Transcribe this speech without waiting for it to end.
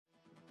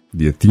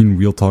The Athene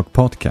Real Talk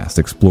Podcast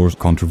explores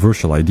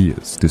controversial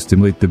ideas to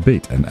stimulate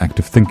debate and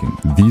active thinking.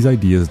 These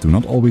ideas do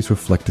not always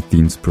reflect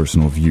Athene's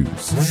personal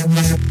views.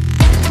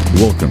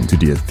 Welcome to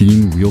the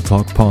Athene Real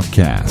Talk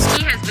Podcast.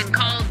 He has been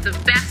called the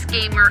best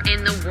gamer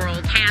in the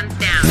world, hands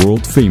down.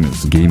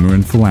 World-famous gamer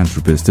and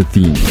philanthropist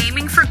Athene.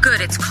 Gaming for Good,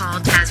 it's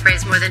called, has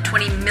raised more than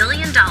 $20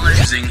 million.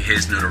 Using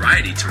his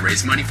notoriety to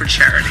raise money for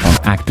charity. On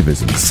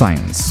activism,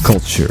 science,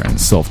 culture,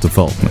 and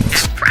self-development.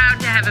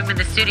 Proud to have him in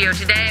the studio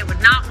today. I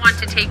would not want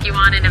to take you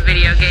on in a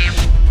video game.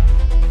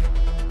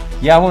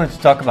 Yeah, I wanted to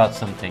talk about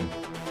something.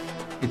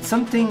 It's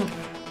something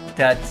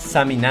that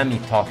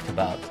Saminami talked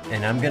about,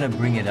 and I'm gonna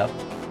bring it up,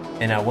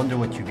 and I wonder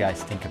what you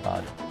guys think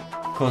about it.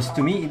 Because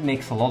to me, it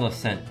makes a lot of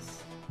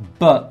sense.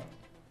 But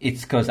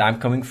it's because I'm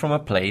coming from a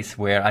place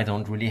where I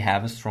don't really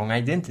have a strong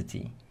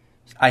identity.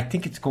 I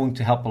think it's going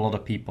to help a lot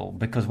of people,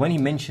 because when he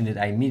mentioned it,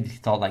 I immediately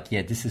thought like,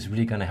 yeah, this is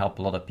really gonna help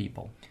a lot of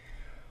people.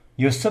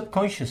 Your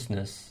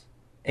subconsciousness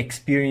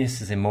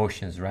experiences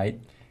emotions, right?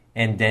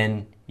 And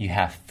then you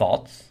have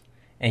thoughts,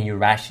 and you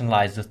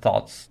rationalize the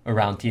thoughts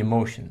around the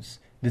emotions.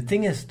 The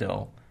thing is,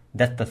 though,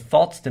 that the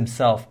thoughts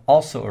themselves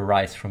also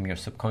arise from your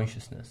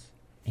subconsciousness.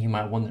 You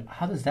might wonder,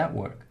 how does that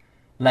work?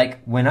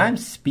 Like, when I'm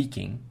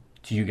speaking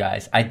to you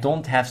guys, I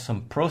don't have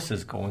some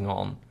process going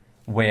on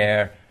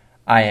where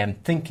I am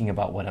thinking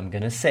about what I'm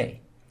going to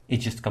say. It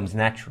just comes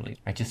naturally.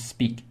 I just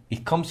speak.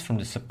 It comes from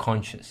the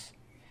subconscious.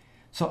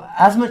 So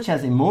as much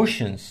as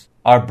emotions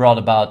are brought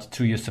about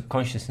through your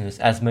subconsciousness,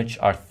 as much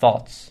are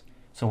thoughts.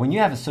 So when you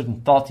have a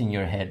certain thought in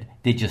your head,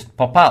 they just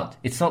pop out.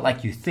 It's not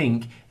like you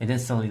think and then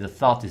suddenly the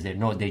thought is there.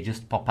 No, they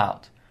just pop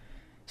out.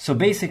 So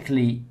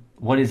basically,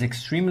 what is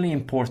extremely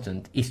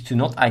important is to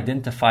not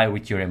identify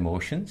with your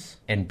emotions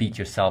and beat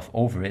yourself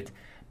over it,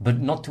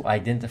 but not to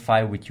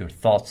identify with your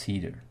thoughts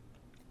either.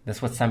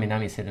 That's what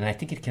Saminami said, and I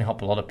think it can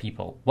help a lot of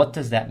people. What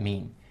does that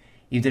mean?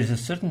 If there's a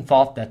certain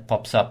thought that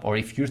pops up, or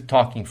if you're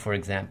talking, for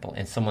example,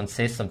 and someone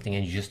says something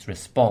and you just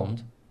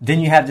respond, then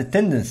you have the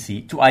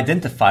tendency to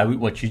identify with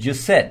what you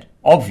just said.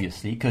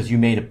 Obviously, because you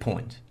made a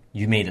point.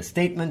 You made a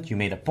statement, you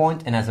made a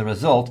point, and as a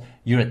result,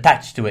 you're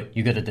attached to it.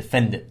 You got to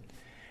defend it.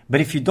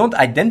 But if you don't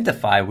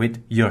identify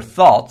with your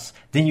thoughts,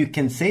 then you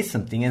can say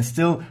something and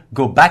still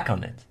go back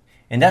on it.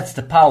 And that's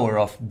the power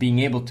of being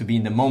able to be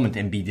in the moment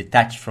and be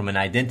detached from an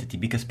identity,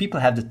 because people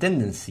have the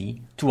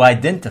tendency to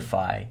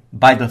identify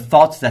by the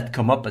thoughts that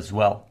come up as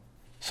well.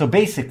 So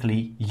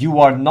basically, you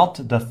are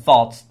not the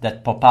thoughts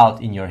that pop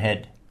out in your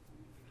head.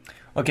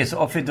 Okay, so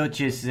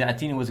Ofidochis, I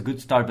think it was a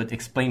good start, but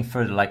explain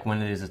further, like when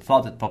there's a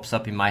thought that pops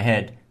up in my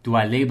head, do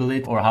I label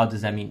it or how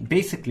does that mean?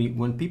 Basically,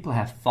 when people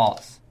have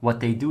thoughts, what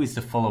they do is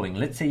the following.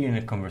 Let's say you're in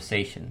a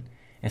conversation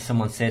and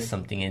someone says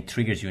something and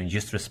triggers you and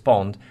just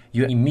respond,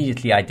 you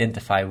immediately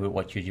identify with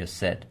what you just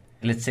said.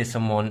 Let's say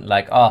someone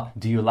like,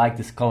 do you like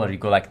this color? You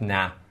go like,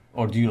 nah.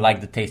 Or do you like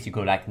the taste? You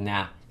go like,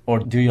 nah. Or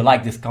do you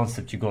like this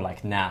concept? You go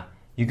like, nah.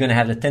 You're going to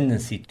have the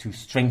tendency to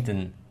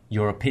strengthen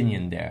your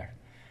opinion there.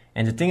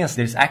 And the thing is,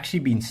 there's actually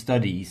been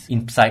studies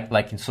in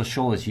like in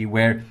sociology,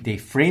 where they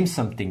frame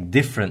something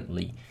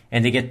differently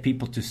and they get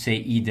people to say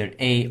either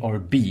A or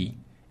B.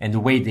 And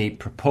the way they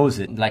propose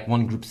it, like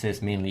one group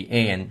says mainly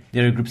A and the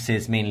other group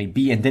says mainly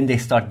B, and then they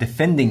start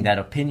defending that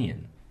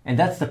opinion. And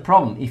that's the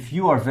problem. If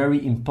you are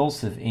very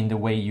impulsive in the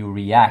way you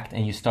react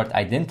and you start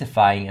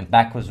identifying and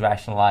backwards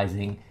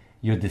rationalizing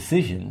your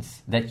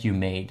decisions that you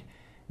made,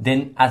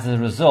 then as a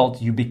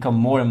result, you become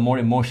more and more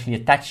emotionally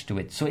attached to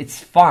it. So it's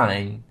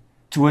fine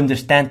to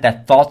understand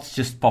that thoughts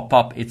just pop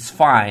up. It's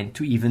fine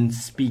to even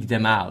speak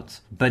them out,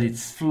 but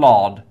it's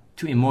flawed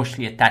to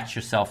emotionally attach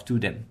yourself to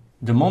them.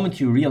 The moment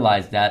you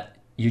realize that,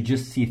 you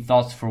just see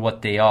thoughts for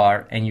what they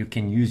are, and you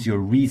can use your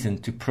reason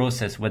to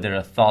process whether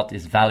a thought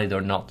is valid or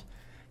not.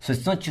 So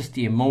it's not just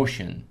the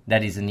emotion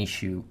that is an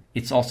issue,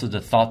 it's also the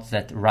thoughts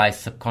that rise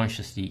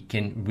subconsciously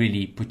can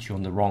really put you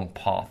on the wrong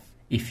path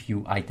if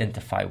you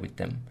identify with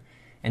them.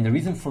 And the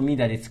reason for me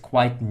that it's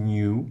quite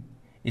new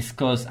is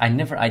because I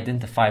never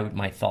identify with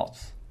my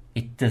thoughts.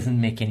 It doesn't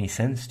make any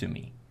sense to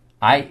me.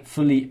 I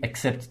fully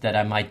accept that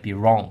I might be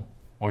wrong,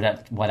 or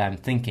that what I'm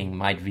thinking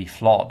might be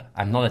flawed.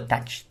 I'm not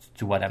attached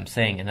to what I'm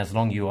saying, and as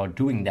long as you are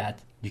doing that,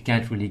 you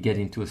can't really get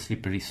into a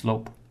slippery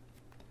slope.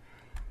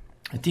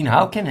 Athene,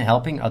 how can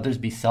helping others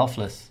be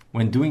selfless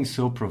when doing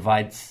so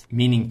provides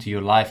meaning to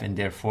your life and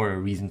therefore a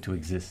reason to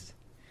exist?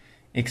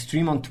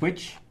 Extreme on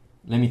Twitch,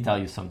 let me tell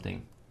you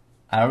something.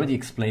 I already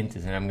explained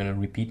this and I'm going to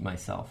repeat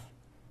myself.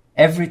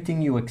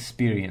 Everything you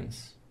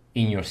experience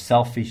in your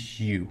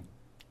selfish you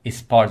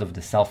is part of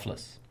the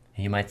selfless.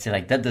 And you might say,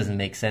 like, that doesn't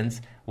make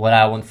sense. What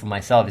I want for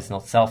myself is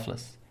not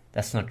selfless.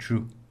 That's not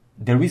true.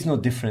 There is no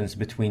difference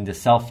between the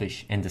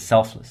selfish and the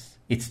selfless.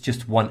 It's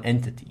just one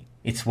entity.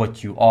 It's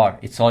what you are.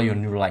 It's all your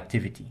neural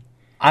activity.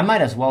 I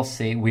might as well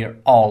say we're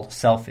all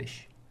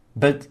selfish.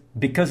 But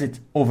because it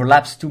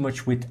overlaps too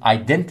much with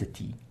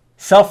identity,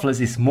 selfless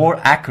is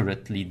more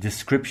accurately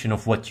description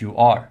of what you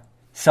are.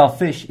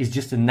 Selfish is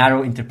just a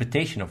narrow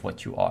interpretation of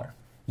what you are.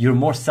 You're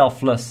more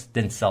selfless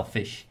than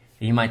selfish.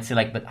 And you might say,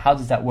 like, but how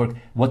does that work?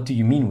 What do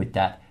you mean with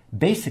that?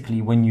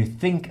 Basically, when you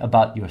think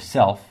about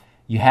yourself,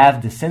 You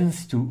have the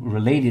sense to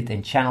relate it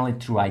and channel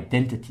it through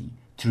identity,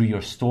 through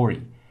your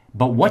story.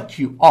 But what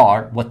you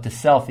are, what the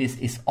self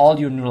is all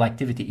your neural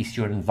activity, is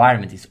your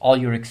environment, is all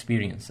your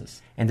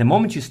experiences. And the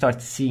moment you start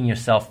seeing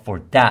yourself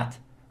for that,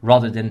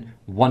 rather than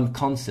one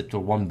concept or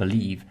one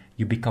belief,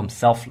 you become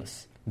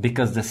selfless.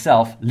 Because the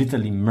self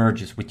literally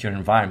merges with your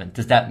environment.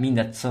 Does that mean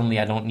that suddenly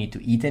I don't need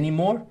to eat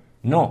anymore?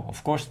 No,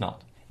 of course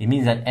not. It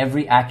means that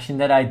every action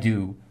that I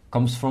do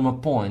comes from a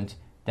point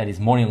that is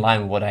more in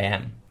line with what I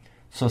am.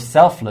 So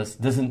selfless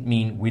doesn't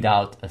mean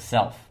without a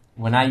self.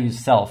 When I use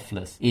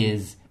selfless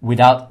is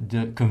without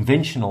the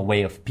conventional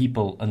way of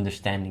people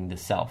understanding the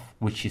self,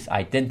 which is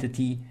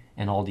identity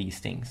and all these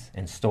things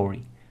and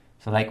story.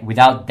 So like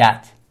without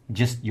that,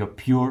 just you're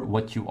pure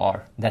what you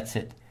are. That's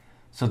it.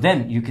 So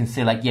then you can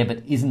say like, yeah,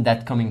 but isn't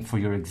that coming for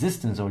your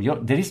existence or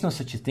there is no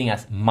such a thing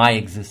as my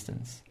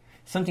existence.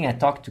 Something I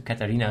talked to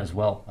Katarina as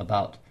well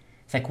about.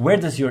 It's like, where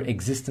does your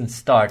existence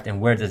start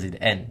and where does it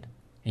end?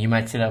 And you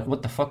might say, like,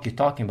 what the fuck you're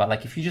talking about?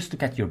 Like, if you just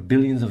look at your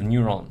billions of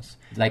neurons,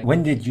 like,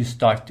 when did you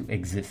start to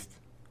exist?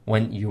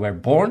 When you were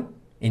born?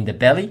 In the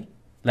belly?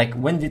 Like,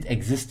 when did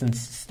existence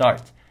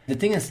start? The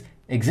thing is,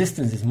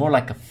 existence is more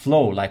like a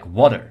flow, like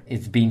water.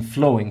 It's been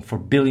flowing for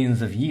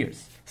billions of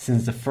years.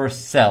 Since the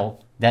first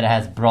cell that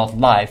has brought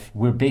life,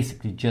 we're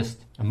basically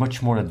just a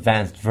much more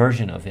advanced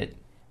version of it.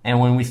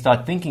 And when we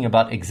start thinking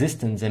about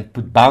existence and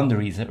put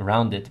boundaries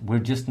around it, we're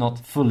just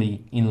not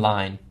fully in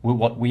line with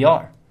what we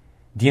are.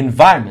 The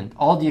environment,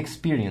 all the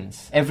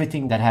experience,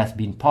 everything that has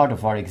been part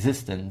of our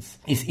existence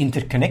is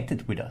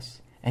interconnected with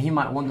us. And you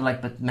might wonder,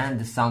 like, but man,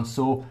 this sounds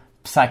so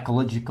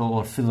psychological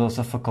or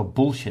philosophical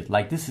bullshit.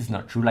 Like, this is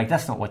not true. Like,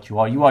 that's not what you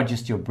are. You are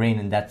just your brain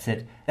and that's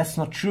it. That's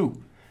not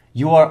true.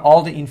 You are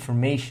all the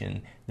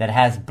information that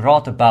has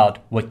brought about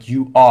what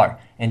you are.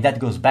 And that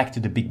goes back to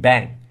the Big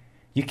Bang.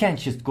 You can't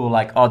just go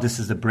like, oh, this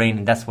is the brain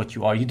and that's what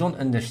you are. You don't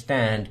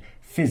understand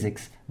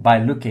physics by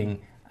looking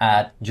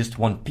at just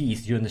one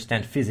piece. You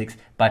understand physics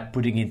by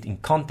putting it in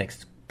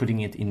context, putting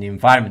it in the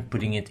environment,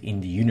 putting it in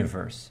the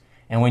universe.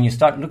 And when you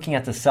start looking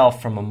at the self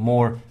from a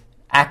more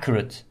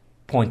accurate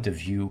point of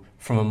view,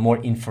 from a more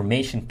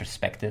information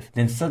perspective,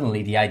 then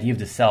suddenly the idea of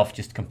the self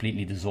just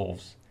completely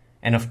dissolves.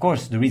 And of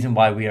course, the reason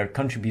why we are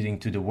contributing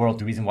to the world,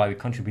 the reason why we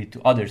contribute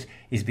to others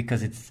is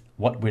because it's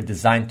what we're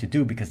designed to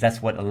do, because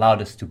that's what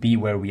allowed us to be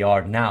where we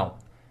are now.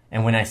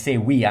 And when I say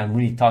we, I'm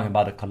really talking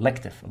about a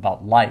collective,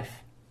 about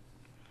life.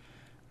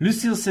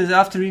 Lucille says,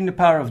 after reading The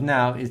Power of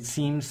Now, it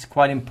seems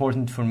quite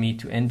important for me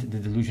to end the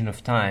delusion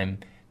of time.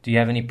 Do you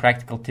have any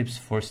practical tips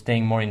for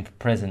staying more in the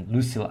present?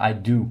 Lucille, I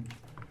do.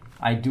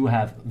 I do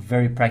have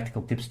very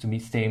practical tips to me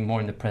staying more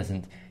in the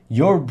present.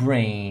 Your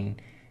brain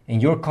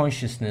and your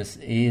consciousness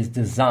is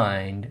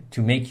designed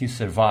to make you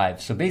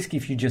survive. So basically,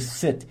 if you just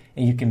sit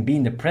and you can be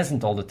in the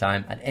present all the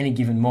time at any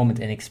given moment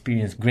and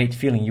experience great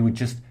feeling, you would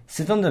just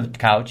sit on the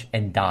couch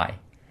and die.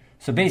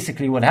 So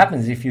basically what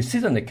happens if you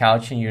sit on the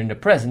couch and you're in the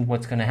present,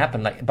 what's going to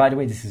happen? Like, by the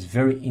way, this is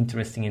very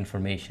interesting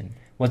information.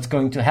 What's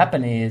going to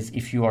happen is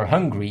if you are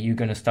hungry, you're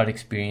going to start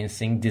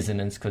experiencing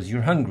dissonance because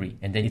you're hungry,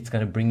 and then it's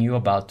going to bring you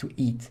about to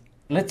eat.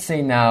 Let's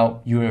say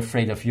now you're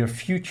afraid of your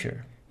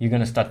future. You're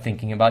going to start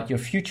thinking about your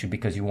future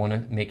because you want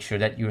to make sure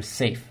that you're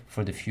safe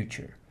for the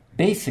future.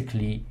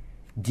 Basically,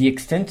 the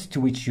extent to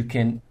which you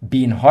can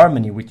be in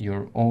harmony with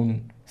your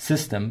own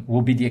system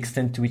will be the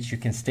extent to which you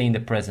can stay in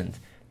the present.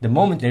 The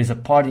moment there's a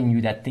part in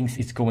you that thinks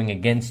it's going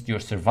against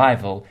your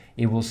survival,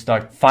 it will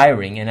start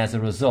firing, and as a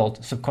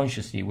result,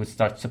 subconsciously, it will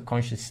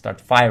start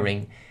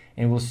firing,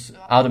 and it will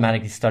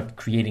automatically start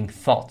creating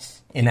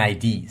thoughts and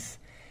ideas.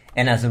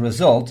 And as a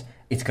result,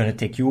 it's going to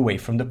take you away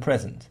from the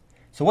present.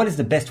 So what is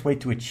the best way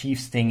to achieve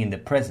staying in the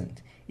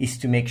present? Is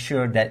to make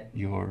sure that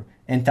your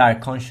entire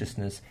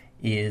consciousness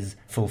is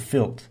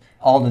fulfilled.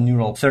 All the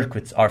neural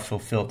circuits are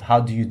fulfilled. How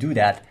do you do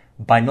that?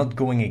 By not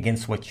going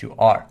against what you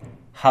are.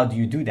 How do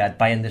you do that?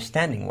 By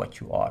understanding what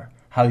you are.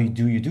 How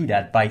do you do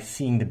that? By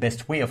seeing the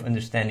best way of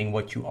understanding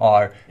what you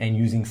are and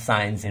using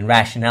science and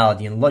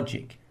rationality and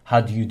logic.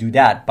 How do you do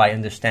that? By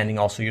understanding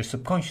also your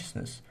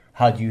subconsciousness.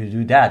 How do you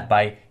do that?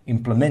 By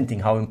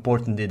implementing how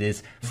important it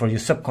is for your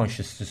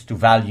subconsciousness to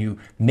value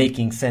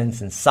making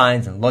sense and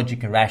science and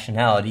logic and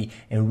rationality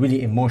and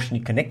really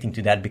emotionally connecting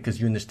to that because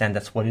you understand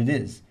that's what it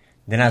is.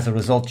 Then as a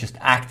result, just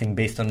acting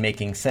based on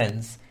making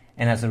sense.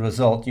 And as a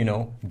result,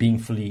 being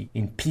fully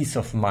in peace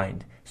of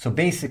mind. So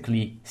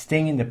basically,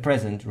 staying in the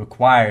present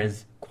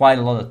requires quite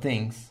a lot of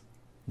things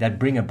that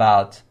bring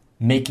about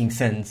making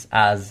sense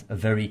as a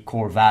very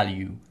core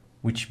value,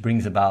 which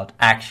brings about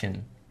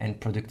action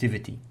and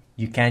productivity.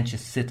 You can't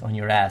just sit on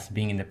your ass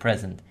being in the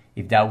present.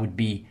 If that would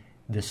be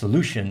the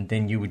solution,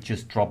 then you would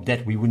just drop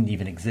dead. We wouldn't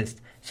even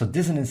exist. So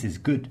dissonance is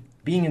good.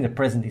 Being in the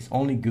present is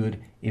only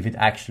good if it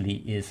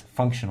actually is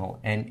functional.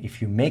 And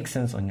if you make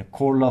sense on your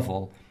core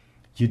level,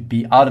 you'd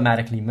be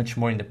automatically much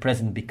more in the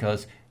present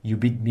because you'd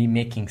be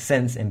making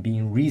sense and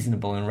being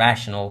reasonable and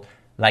rational,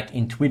 like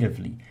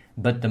intuitively.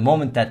 But the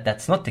moment that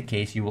that's not the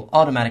case, you will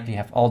automatically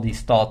have all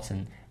these thoughts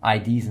and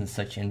ideas and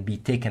such and be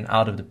taken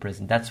out of the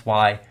present. That's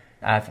why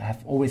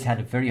I've always had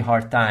a very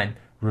hard time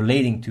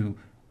relating to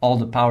all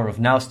the power of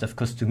now stuff,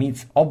 because to me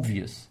it's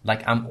obvious.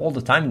 Like, I'm all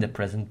the time in the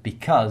present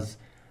because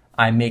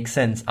I make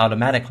sense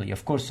automatically.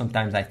 Of course,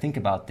 sometimes I think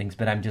about things,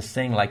 but I'm just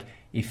saying, like,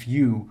 if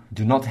you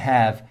do not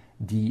have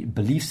the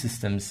belief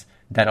systems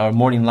that are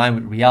more in line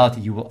with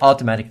reality, you will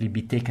automatically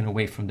be taken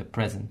away from the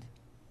present.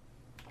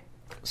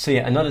 So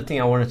yeah, another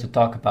thing I wanted to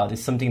talk about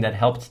is something that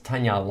helped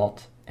Tanya a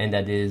lot, and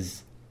that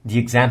is the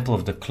example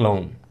of the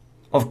clone.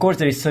 Of course,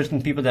 there is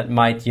certain people that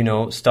might,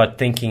 start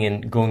thinking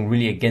and going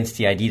really against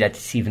the idea that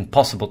it's even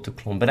possible to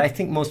clone. But I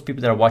think most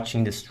people that are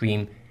watching the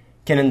stream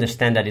can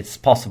understand that it's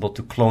possible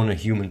to clone a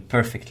human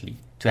perfectly,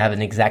 to have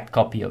an exact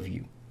copy of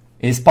you.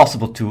 It is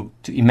possible to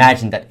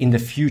imagine that in the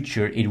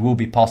future it will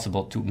be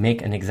possible to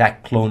make an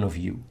exact clone of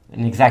you,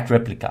 an exact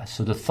replica.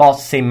 So the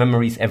thoughts, same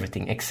memories,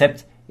 everything,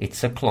 except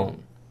it's a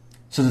clone.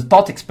 So the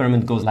thought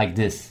experiment goes like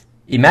this.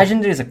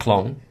 Imagine there is a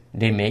clone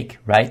they make,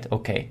 right?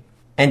 Okay.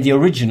 And the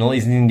original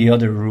is in the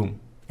other room,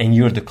 and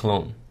you're the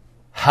clone.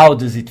 How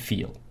does it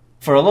feel?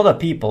 For a lot of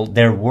people,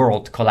 their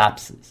world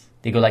collapses.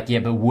 They go like, yeah,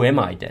 but who am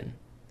I then?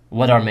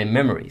 What are my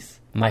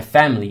memories? My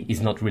family is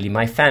not really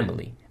my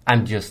family.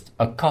 I'm just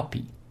a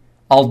copy.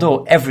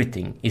 Although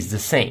everything is the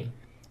same.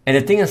 And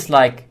the thing is,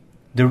 like,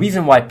 the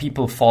reason why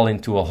people fall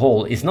into a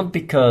hole is not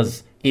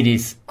because it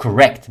is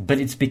correct, but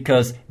it's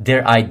because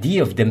their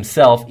idea of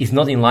themselves is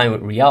not in line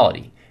with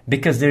reality.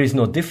 Because there is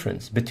no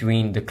difference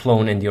between the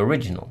clone and the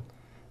original.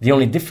 The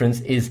only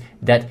difference is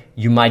that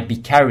you might be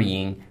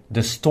carrying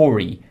the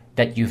story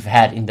that you've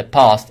had in the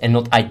past and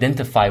not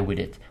identify with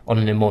it on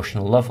an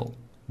emotional level.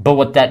 But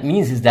what that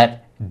means is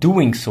that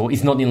doing so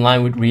is not in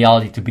line with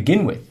reality to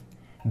begin with.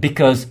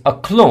 Because a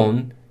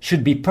clone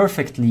should be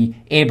perfectly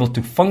able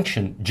to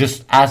function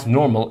just as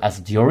normal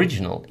as the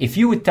original. If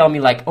you would tell me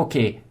like,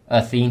 okay,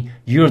 Athene,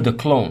 you're the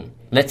clone.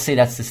 Let's say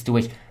that's the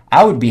situation.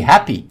 I would be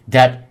happy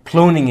that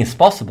cloning is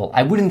possible.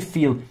 I wouldn't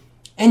feel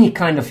any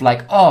kind of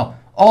like, oh,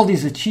 all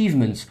these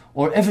achievements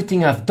or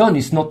everything I've done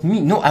is not me.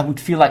 No, I would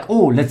feel like,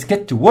 oh, let's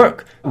get to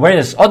work.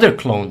 Whereas other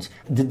clones,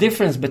 the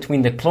difference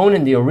between the clone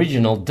and the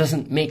original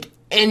doesn't make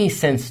any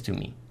sense to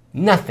me.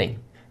 Nothing.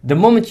 The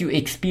moment you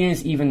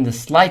experience even the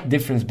slight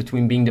difference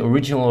between being the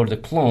original or the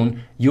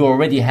clone, you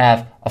already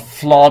have a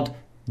flawed,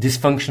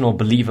 dysfunctional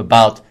belief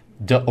about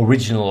the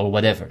original or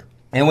whatever.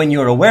 And when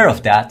you're aware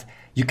of that,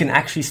 you can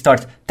actually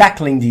start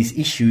tackling these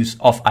issues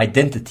of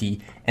identity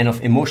and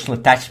of emotional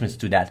attachments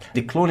to that.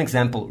 The clone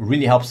example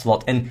really helps a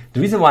lot. And the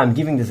reason why I'm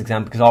giving this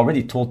example, because I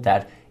already told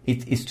that,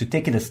 it is to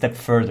take it a step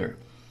further.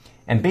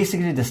 And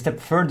basically the step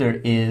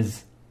further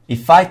is,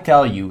 if I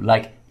tell you,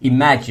 like,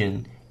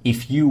 imagine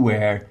if you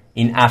were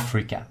in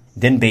Africa,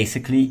 then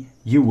basically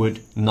you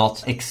would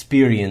not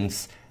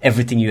experience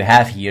everything you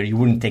have here. You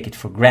wouldn't take it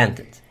for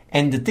granted.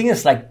 And the thing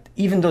is, like,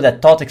 even though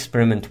that thought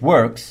experiment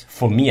works,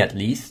 for me at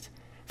least,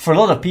 for a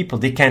lot of people,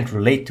 they can't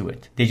relate to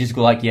it. They just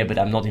go like, yeah, but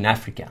I'm not in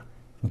Africa.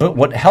 But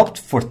what helped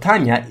for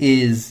Tanya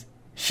is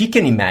she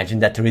can imagine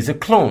that there is a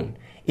clone.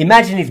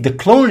 Imagine if the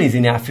clone is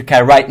in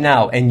Africa right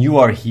now and you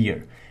are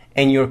here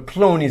and your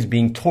clone is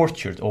being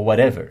tortured or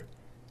whatever.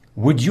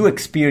 Would you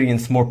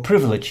experience more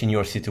privilege in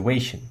your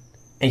situation?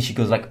 And she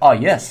goes like, oh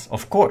yes,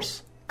 of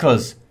course.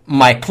 Because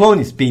my clone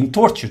is being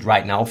tortured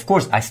right now. Of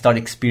course, I start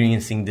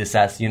experiencing this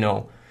as,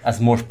 as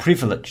more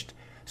privileged.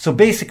 So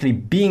basically,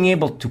 being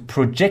able to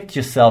project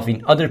yourself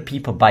in other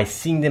people by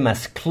seeing them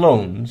as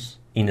clones,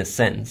 in a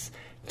sense,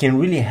 can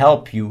really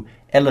help you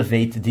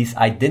elevate these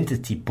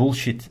identity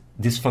bullshit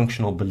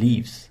dysfunctional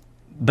beliefs.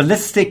 But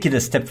let's take it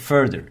a step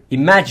further.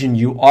 Imagine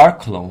you are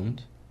cloned,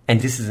 and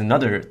this is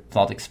another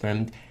thought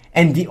experiment,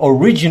 and the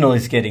original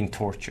is getting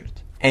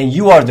tortured, and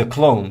you are the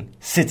clone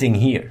sitting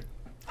here.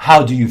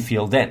 How do you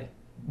feel then?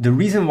 The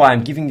reason why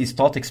I'm giving these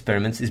thought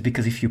experiments is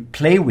because if you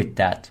play with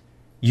that,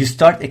 you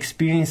start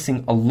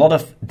experiencing a lot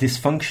of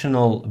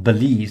dysfunctional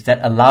beliefs that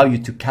allow you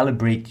to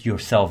calibrate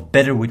yourself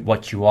better with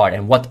what you are.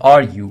 And what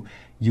are you?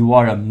 You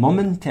are a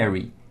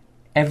momentary,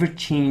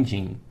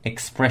 ever-changing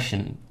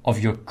expression of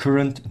your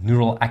current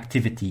neural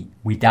activity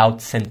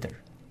without center.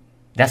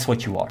 That's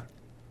what you are.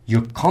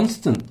 You're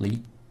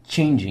constantly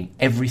changing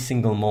every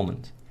single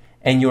moment.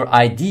 And your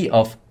idea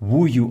of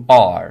who you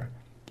are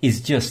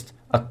is just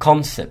a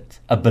concept,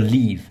 a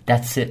belief.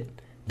 That's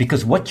it.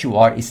 Because what you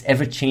are is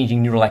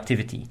ever-changing neural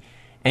activity.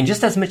 And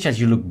just as much as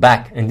you look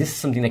back, and this is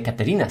something that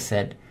Katerina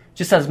said,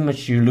 just as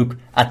much you look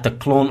at the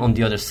clone on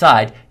the other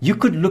side, you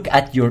could look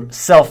at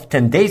yourself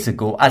 10 days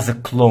ago as a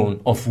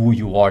clone of who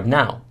you are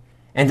now.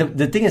 And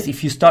the thing is,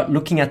 if you start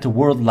looking at the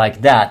world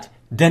like that,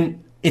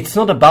 then it's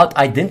not about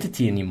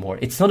identity anymore.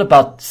 It's not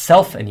about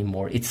self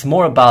anymore. It's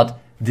more about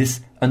this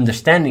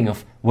understanding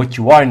of what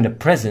you are in the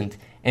present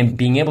and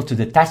being able to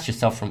detach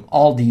yourself from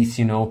all these,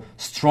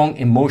 strong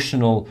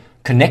emotional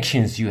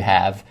connections you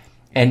have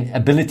and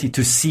ability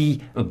to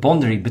see a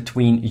boundary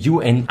between you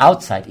and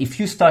outside. If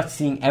you start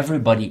seeing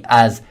everybody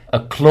as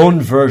a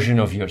clone version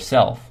of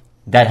yourself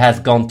that has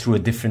gone through a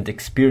different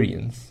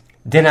experience,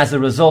 then as a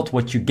result,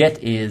 what you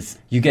get is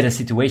you get a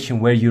situation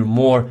where you're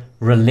more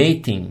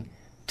relating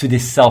to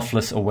this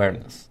selfless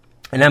awareness.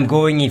 And I'm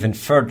going even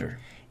further.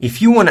 If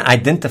you want to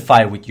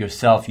identify with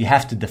yourself, you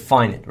have to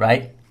define it,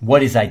 right?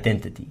 What is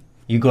identity?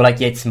 You go like,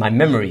 yeah, it's my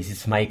memories,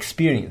 it's my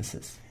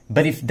experiences.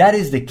 But if that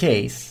is the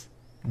case,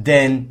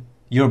 then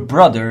your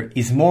brother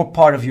is more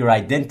part of your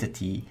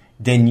identity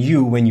than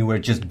you when you were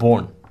just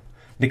born.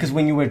 Because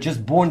when you were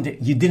just born,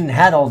 you didn't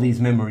have all these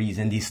memories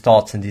and these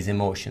thoughts and these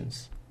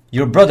emotions.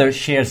 Your brother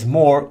shares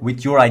more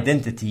with your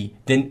identity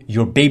than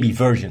your baby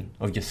version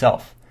of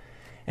yourself.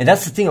 And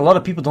that's the thing, a lot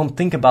of people don't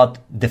think about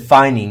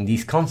defining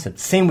these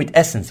concepts. Same with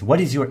essence.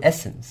 What is your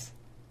essence?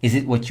 Is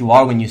it what you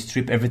are when you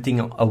strip everything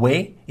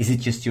away? Is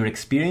it just your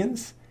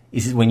experience?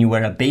 Is it when you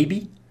were a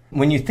baby?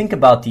 When you think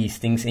about these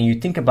things and you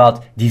think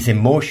about these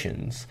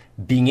emotions,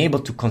 being able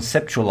to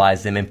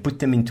conceptualize them and put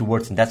them into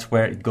words, and that's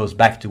where it goes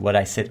back to what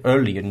I said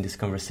earlier in this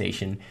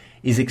conversation,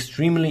 is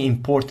extremely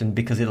important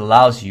because it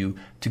allows you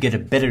to get a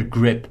better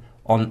grip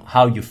on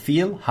how you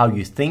feel, how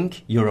you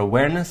think, your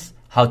awareness,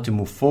 how to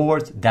move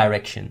forward,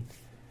 direction.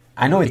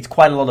 I know it's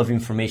quite a lot of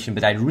information,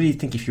 but I really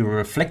think if you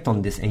reflect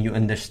on this and you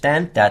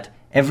understand that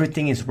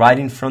everything is right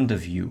in front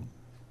of you,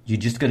 you're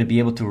just going to be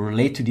able to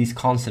relate to these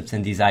concepts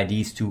and these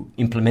ideas to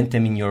implement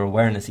them in your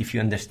awareness. If you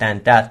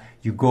understand that,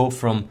 you go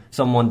from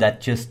someone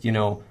that just,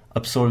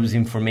 absorbs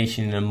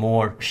information in a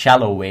more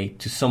shallow way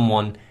to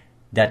someone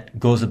that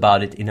goes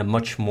about it in a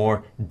much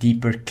more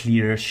deeper,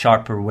 clearer,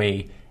 sharper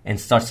way and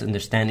starts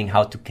understanding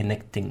how to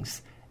connect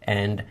things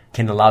and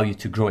can allow you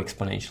to grow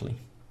exponentially.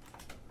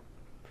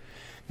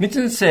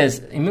 Milton says,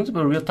 in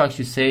multiple real talks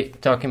you say,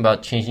 talking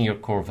about changing your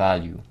core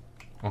value.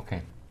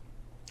 Okay.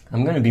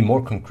 I'm going to be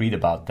more concrete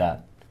about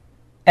that.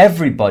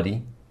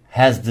 Everybody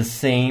has the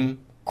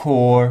same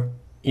core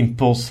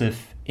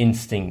impulsive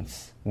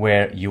instincts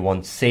where you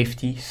want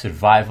safety,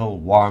 survival,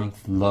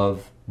 warmth,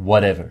 love,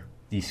 whatever.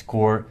 These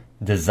core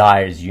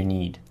desires you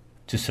need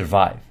to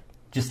survive.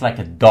 Just like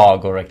a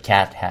dog or a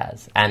cat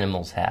has,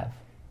 animals have.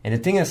 And the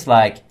thing is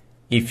like,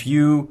 if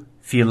you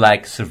feel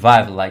like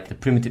survival, like the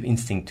primitive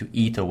instinct to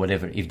eat or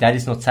whatever, if that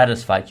is not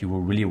satisfied, you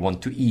will really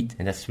want to eat.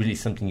 And that's really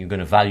something you're going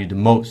to value the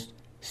most,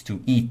 is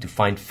to eat, to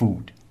find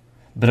food.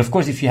 But of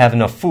course, if you have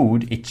enough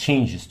food, it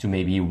changes to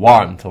maybe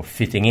warmth or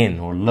fitting in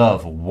or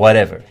love or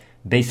whatever.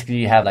 Basically,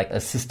 you have like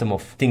a system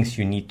of things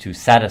you need to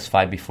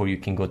satisfy before you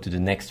can go to the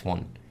next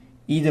one.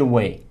 Either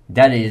way,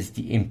 that is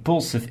the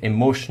impulsive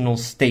emotional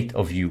state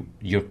of you,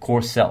 your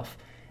core self.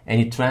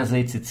 And it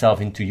translates itself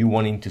into you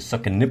wanting to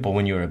suck a nipple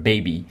when you're a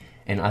baby.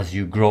 And as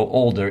you grow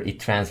older, it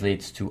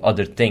translates to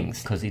other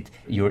things because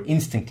you're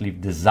instinctively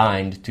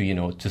designed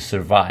to, to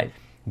survive.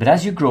 But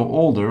as you grow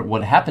older,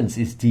 what happens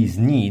is these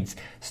needs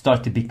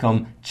start to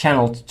become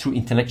channeled through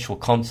intellectual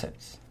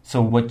concepts.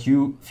 So what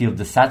you feel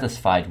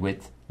dissatisfied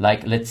with,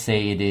 like let's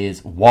say it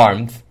is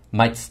warmth,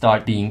 might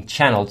start being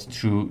channeled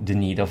through the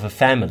need of a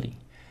family.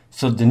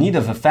 So the need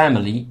of a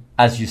family,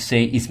 as you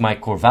say, is my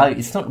core value.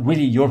 It's not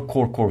really your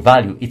core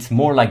value. It's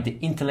more like the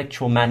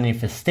intellectual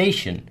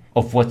manifestation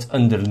of what's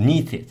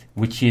underneath it,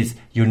 which is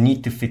your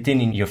need to fit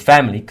in your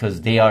family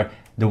because they are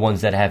the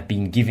ones that have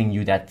been giving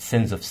you that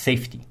sense of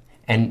safety.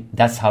 And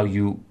that's how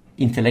you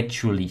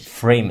intellectually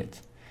frame it.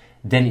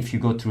 Then if you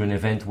go through an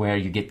event where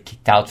you get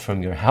kicked out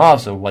from your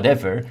house or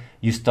whatever,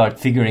 you start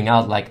figuring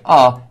out like,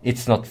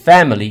 it's not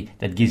family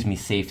that gives me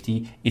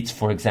safety. It's,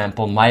 for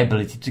example, my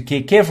ability to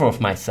take care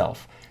of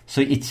myself. So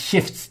it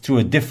shifts to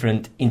a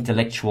different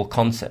intellectual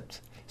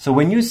concept. So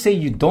when you say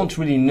you don't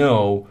really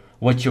know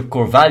what your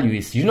core value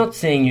is, you're not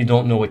saying you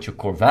don't know what your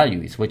core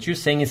value is. What you're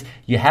saying is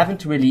you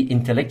haven't really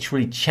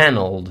intellectually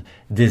channeled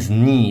this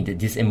need,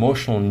 this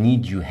emotional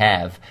need you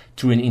have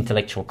through an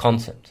intellectual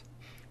concept.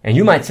 And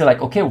you might say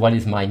like, okay, what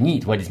is my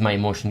need? What is my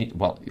emotional need?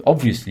 Well,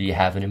 obviously you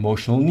have an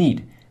emotional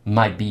need.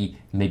 Might be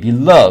maybe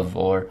love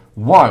or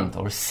warmth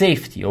or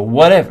safety or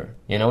whatever.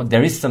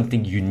 There is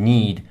something you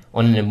need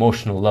on an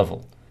emotional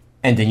level.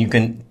 And then you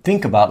can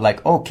think about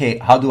like, okay,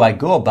 how do I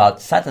go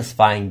about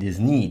satisfying this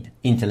need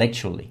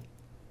intellectually?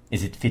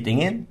 Is it fitting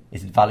in?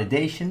 Is it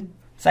validation?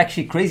 It's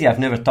actually crazy. I've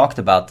never talked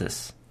about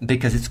this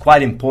because it's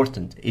quite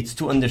important. It's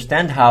to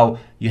understand how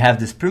you have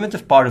this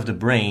primitive part of the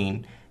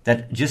brain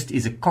that just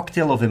is a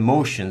cocktail of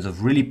emotions,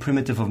 of really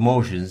primitive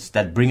emotions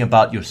that bring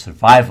about your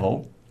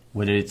survival,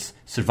 whether it's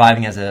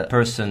surviving as a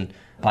person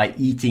by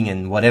eating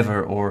and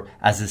whatever, or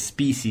as a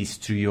species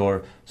through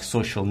your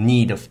social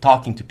need of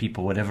talking to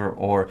people, whatever,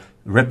 or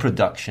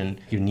reproduction,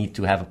 you need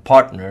to have a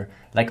partner.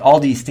 Like all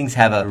these things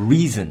have a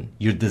reason.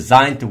 You're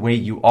designed the way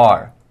you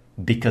are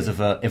because of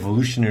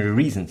evolutionary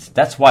reasons.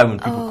 That's why when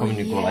people come in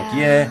and go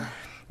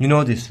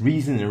like, this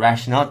reason and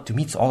rationale, to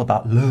me it's all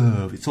about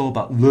love. It's all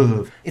about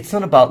love. It's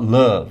not about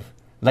love.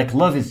 Like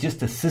love is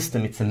just a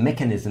system. It's a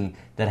mechanism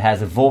that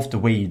has evolved the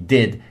way it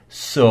did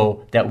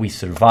so that we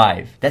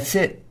survive. That's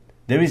it.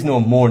 There is no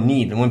more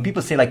need. And when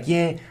people say like,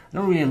 I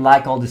don't really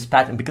like all this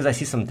pattern, because I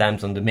see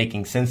sometimes on the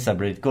Making Sense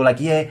subreddit, go like,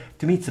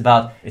 to me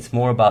it's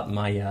more about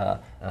my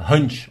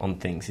hunch on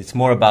things. It's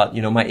more about,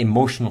 my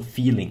emotional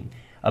feeling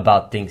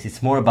about things.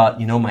 It's more about,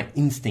 my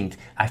instinct.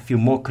 I feel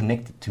more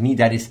connected. To me,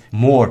 that is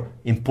more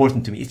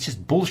important to me. It's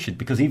just bullshit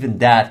because even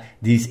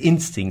these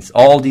instincts,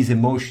 all these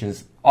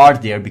emotions are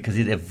there because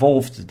it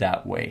evolved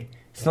that way.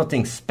 It's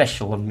nothing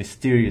special or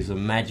mysterious or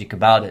magic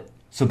about it.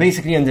 So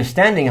basically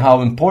understanding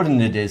how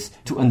important it is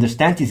to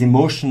understand these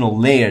emotional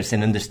layers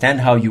and understand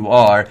how you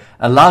are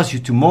allows you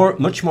to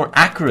much more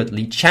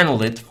accurately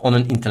channel it on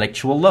an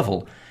intellectual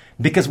level.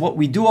 Because what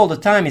we do all the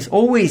time is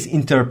always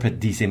interpret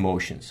these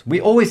emotions.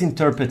 We always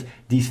interpret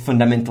these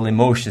fundamental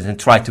emotions and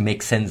try to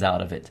make sense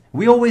out of it.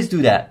 We always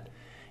do that.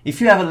 If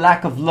you have a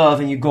lack of love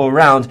and you go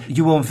around,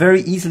 you will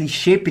very easily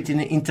shape it in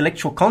an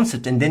intellectual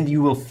concept, and then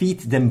you will feed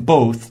them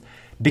both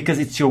because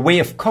it's your way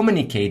of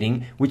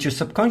communicating with your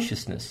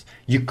subconsciousness.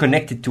 You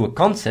connect it to a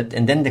concept,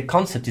 and then the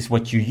concept is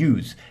what you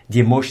use. The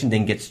emotion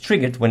then gets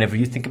triggered whenever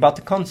you think about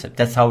the concept.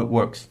 That's how it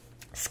works.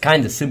 It's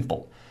kind of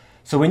simple.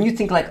 So when you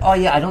think like, oh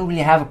yeah, I don't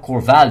really have a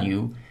core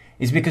value,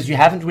 it's because you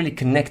haven't really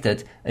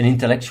connected an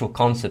intellectual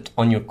concept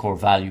on your core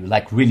value,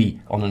 like really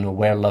on an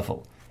aware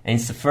level. And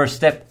it's the first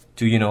step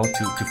to,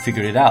 to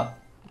figure it out.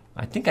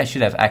 I think I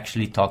should have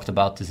actually talked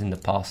about this in the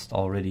past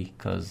already,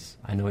 because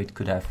I know it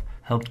could have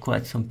helped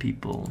quite some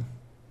people.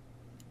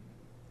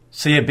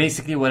 So yeah,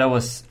 basically what I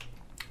was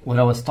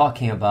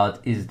talking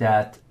about is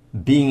that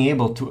being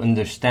able to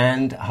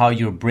understand how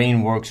your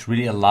brain works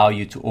really allow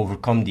you to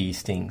overcome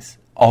these things.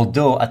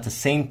 Although at the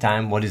same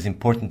time, what is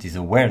important is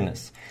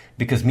awareness,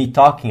 because me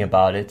talking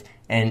about it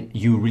and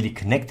you really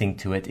connecting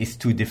to it is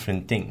two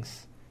different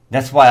things.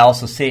 That's why I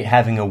also say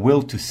having a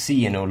will to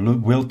see and a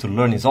will to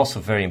learn is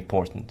also very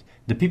important.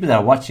 The people that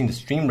are watching the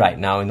stream right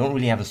now and don't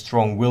really have a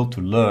strong will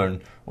to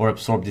learn or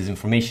absorb this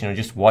information or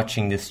just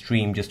watching this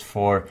stream just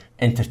for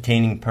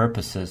entertaining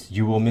purposes,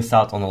 you will miss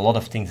out on a lot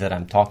of things that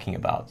I'm talking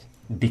about.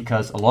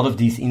 Because a lot of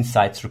these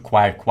insights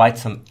require quite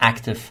some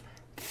active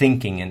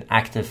thinking and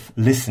active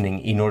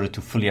listening in order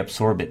to fully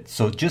absorb it.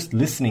 So just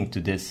listening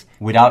to this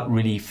without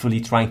really fully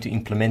trying to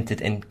implement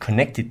it and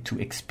connect it to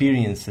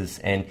experiences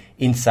and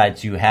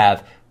insights you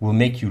have will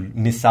make you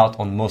miss out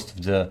on most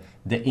of the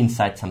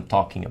insights I'm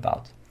talking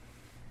about.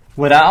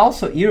 What I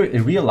also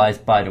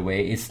realized, by the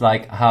way, is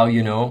like how,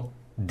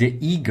 the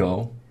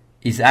ego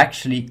is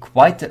actually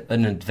quite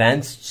an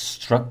advanced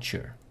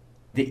structure.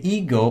 The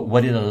ego,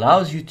 what it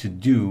allows you to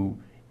do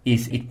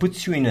is it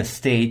puts you in a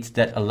state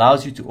that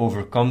allows you to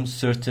overcome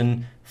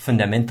certain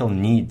fundamental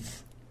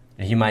needs.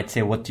 And you might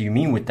say, what do you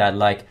mean with that?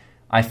 Like,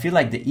 I feel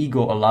like the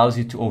ego allows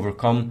you to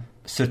overcome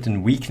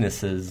certain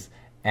weaknesses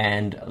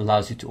and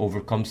allows you to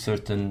overcome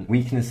certain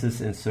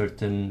weaknesses and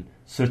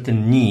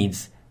certain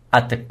needs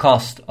at the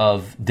cost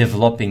of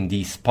developing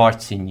these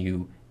parts in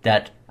you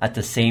that at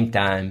the same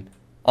time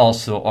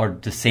also are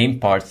the same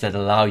parts that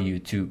allow you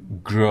to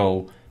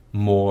grow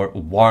more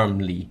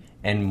warmly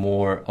and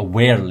more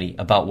awarely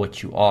about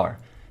what you are.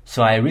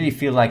 So I really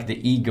feel like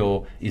the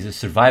ego is a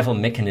survival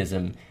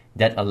mechanism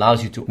that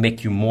allows you to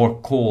make you more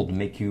cold,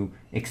 make you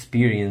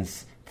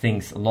experience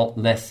things a lot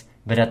less.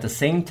 But at the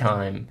same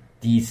time,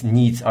 these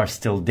needs are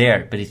still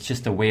there, but it's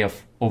just a way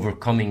of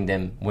overcoming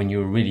them when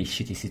you're in a really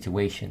shitty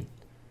situation.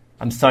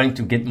 I'm starting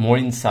to get more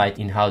insight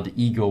in how the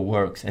ego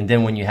works. And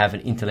then when you have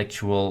an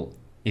intellectual,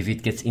 if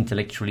it gets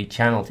intellectually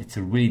channeled, it's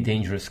a really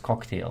dangerous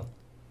cocktail.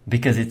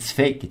 Because it's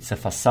fake, it's a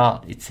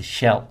facade, it's a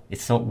shell,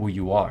 it's not who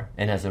you are.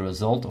 And as a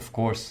result, of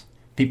course,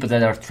 people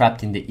that are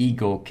trapped in the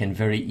ego can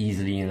very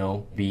easily,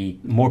 be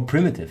more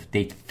primitive.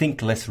 They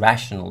think less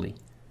rationally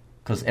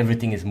because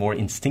everything is more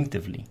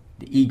instinctively.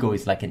 The ego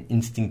is like an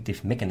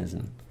instinctive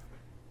mechanism.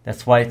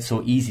 That's why it's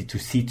so easy to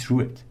see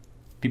through it.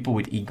 People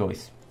with ego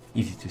is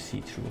easy to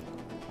see through.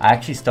 I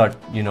actually start,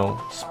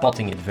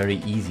 spotting it very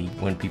easy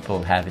when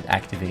people have it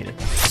activated.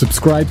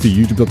 Subscribe to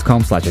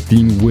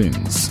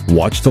youtube.com/AtheneWins.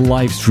 Watch the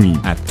live stream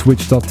at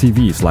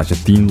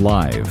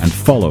twitch.tv/AtheneLive and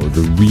follow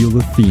The Real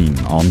Athene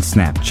on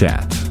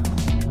Snapchat.